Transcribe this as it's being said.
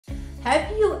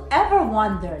Have you ever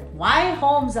wondered why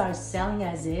homes are selling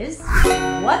as is?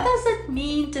 What does it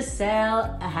mean to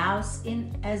sell a house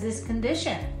in as is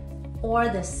condition? Or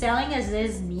the selling as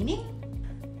is meaning?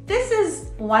 This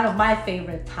is one of my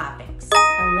favorite topics.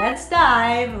 Let's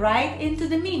dive right into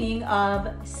the meaning of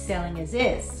selling as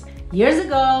is. Years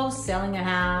ago, selling a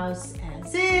house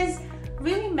as is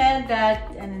really meant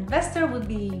that an investor would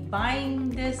be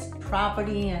buying this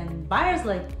property and buyers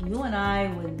like you and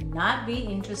I would not be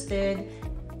interested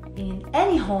in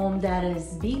any home that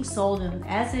is being sold in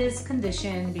as-is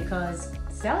condition, because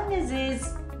selling as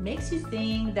is makes you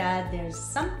think that there's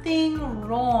something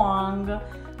wrong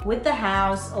with the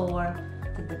house or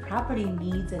that the property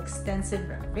needs extensive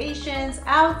renovations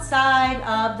outside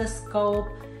of the scope.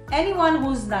 Anyone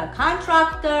who's not a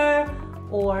contractor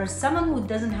or someone who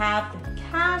doesn't have the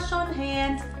cash on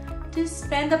hand to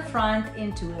spend up front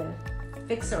into a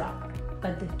fixer-upper.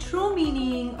 But the true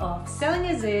meaning of selling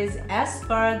as is, as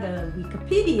per the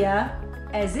Wikipedia,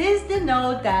 as is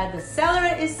denote that the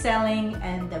seller is selling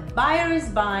and the buyer is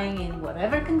buying in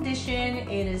whatever condition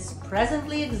it is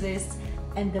presently exists,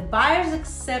 and the buyer's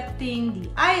accepting the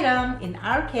item, in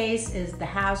our case is the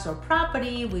house or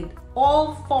property, with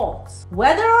all faults,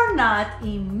 whether or not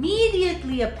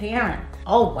immediately apparent.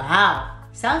 Oh wow,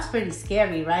 sounds pretty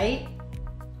scary, right?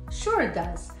 Sure it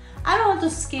does. I don't want to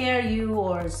scare you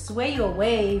or sway you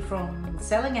away from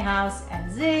selling a house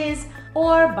as is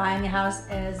or buying a house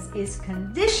as is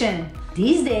condition.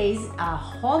 These days, a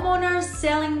homeowner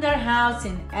selling their house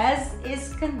in as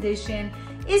is condition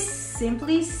is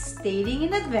simply stating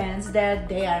in advance that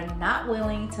they are not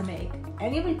willing to make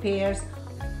any repairs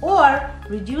or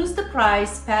reduce the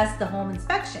price past the home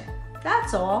inspection.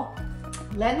 That's all.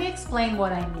 Let me explain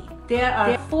what I mean. There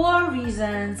are 4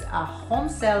 reasons a home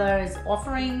seller is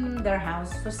offering their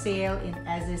house for sale in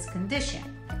as-is condition.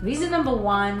 Reason number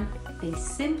 1, they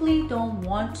simply don't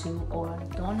want to or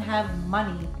don't have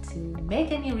money to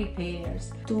make any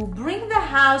repairs to bring the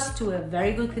house to a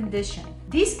very good condition.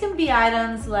 These can be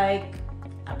items like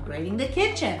upgrading the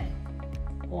kitchen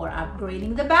or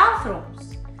upgrading the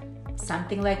bathrooms,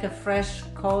 something like a fresh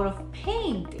coat of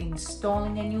paint,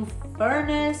 installing a new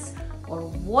furnace or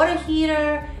water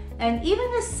heater, and even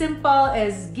as simple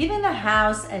as giving the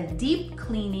house a deep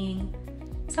cleaning,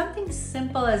 something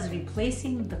simple as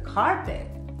replacing the carpet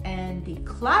and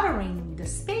decluttering the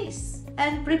space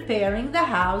and preparing the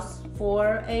house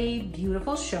for a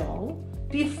beautiful show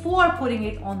before putting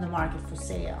it on the market for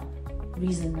sale.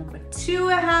 Reason number 2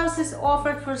 a house is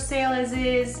offered for sale as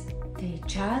is, they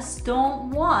just don't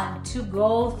want to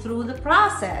go through the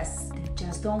process. They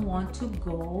just don't want to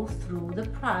go through the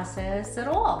process at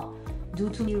all due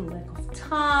to lack of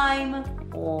time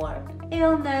or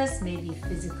illness, maybe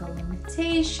physical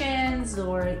limitations,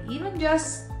 or even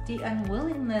just the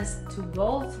unwillingness to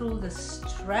go through the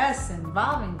stress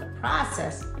involving the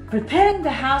process. Preparing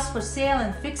the house for sale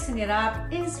and fixing it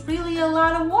up is really a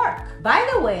lot of work. By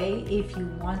the way, if you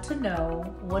want to know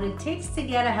what it takes to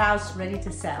get a house ready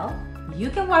to sell, you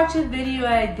can watch a video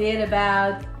I did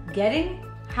about getting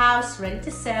house ready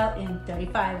to sell in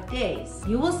 35 days.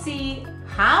 You will see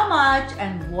how much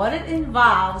and what it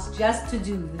involves just to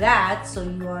do that, so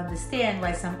you understand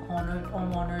why some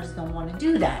homeowners don't want to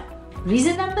do that.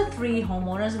 Reason number 3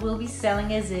 homeowners will be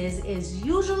selling as is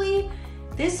usually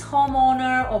this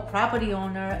homeowner or property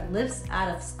owner lives out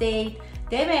of state.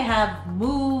 They may have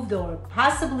moved or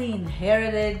possibly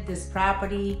inherited this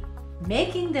property.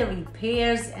 Making the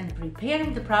repairs and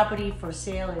preparing the property for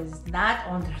sale is not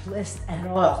on their list at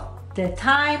all. The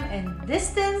time and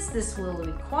distance this will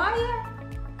require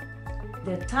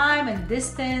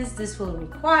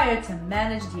to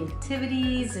manage the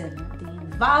activities and the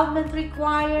involvement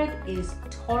required is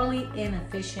totally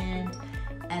inefficient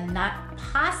and not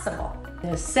possible.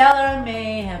 The seller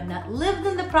may have not lived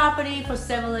in the property for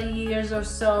several years or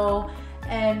so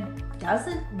and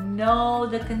doesn't know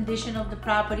the condition of the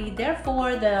property.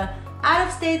 Therefore, the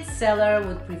out-of-state seller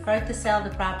would prefer to sell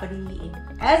the property in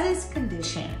as-is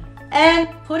condition and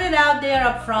put it out there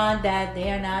up front that they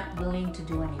are not willing to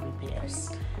do any repairs.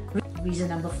 Reason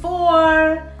number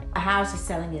 4 a house is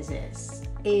selling as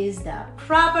is the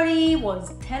property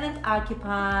was tenant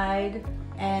occupied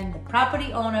and the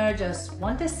property owner just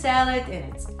want to sell it in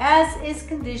its as-is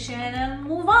condition and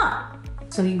move on.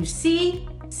 So you see,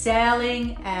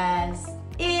 selling as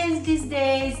is these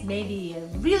days may be a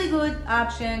really good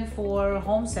option for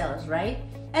home sellers, right?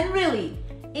 And really,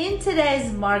 in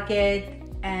today's market,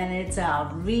 and it's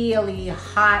a really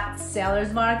hot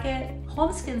seller's market,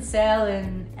 homes can sell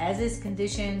in as-is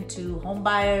condition to home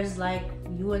buyers like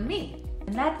you and me,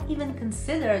 and not even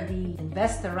consider the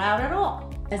investor route at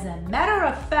all. As a matter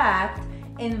of fact,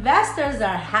 investors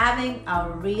are having a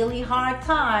really hard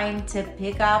time to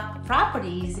pick up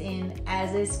properties in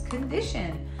as-is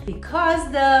condition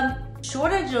because the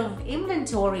shortage of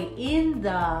inventory in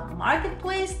the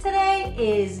marketplace today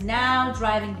is now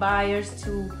driving buyers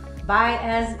to buy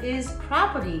as-is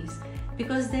properties,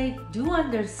 because they do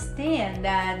understand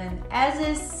that an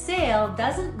as-is sale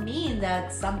doesn't mean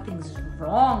that something's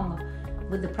wrong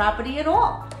with the property at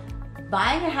all.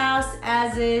 Buying a house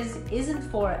as is isn't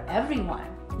for everyone.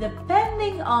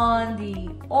 Depending on the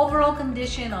overall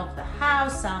condition of the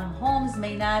house, some homes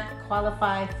may not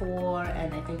qualify for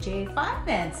an FHA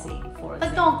financing, for example.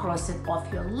 But don't cross it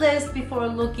off your list before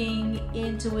looking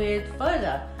into it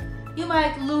further. You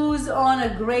might lose on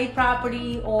a great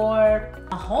property or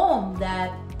a home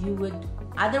that you would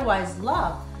otherwise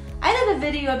love. I did a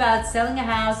video about selling a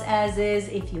house as is.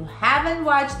 If you haven't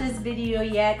watched this video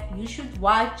yet, you should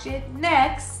watch it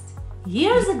next.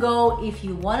 Years ago, if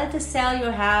you wanted to sell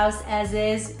your house as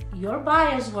is, your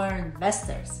buyers were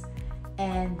investors,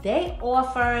 and they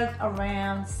offered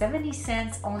around 70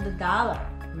 cents on the dollar,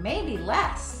 maybe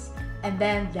less. And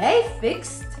then they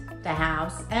fixed the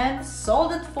house and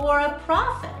sold it for a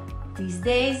profit. These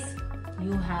days,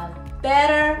 you have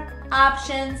better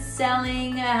options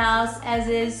selling a house as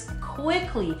is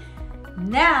quickly.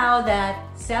 Now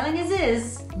that selling as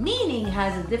is, meaning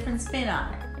has a different spin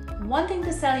on it. Wanting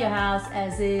to sell your house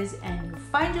as is and you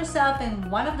find yourself in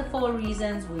one of the 4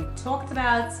 reasons we talked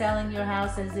about, selling your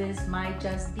house as is might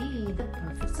just be the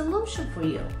perfect solution for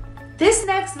you. This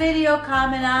next video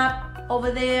coming up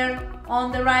over there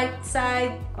on the right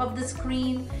side of the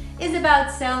screen is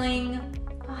about selling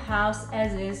a house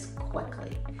as is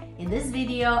quickly. In this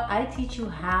video, I teach you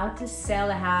how to sell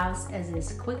a house as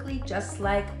is quickly, just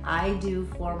like I do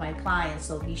for my clients.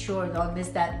 So be sure, don't miss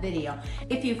that video.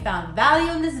 If you found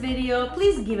value in this video,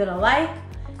 please give it a like.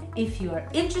 If you are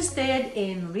interested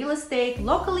in real estate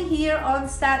locally here on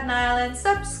Staten Island,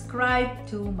 subscribe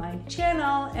to my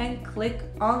channel and click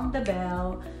on the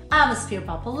bell. I'm Aspir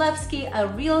Popolevsky, a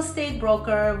real estate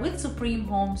broker with Supreme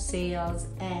Home Sales,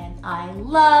 and I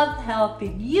love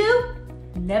helping you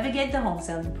navigate the home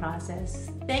selling process.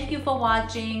 Thank you for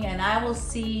watching, and I will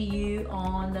see you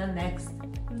on the next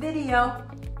video.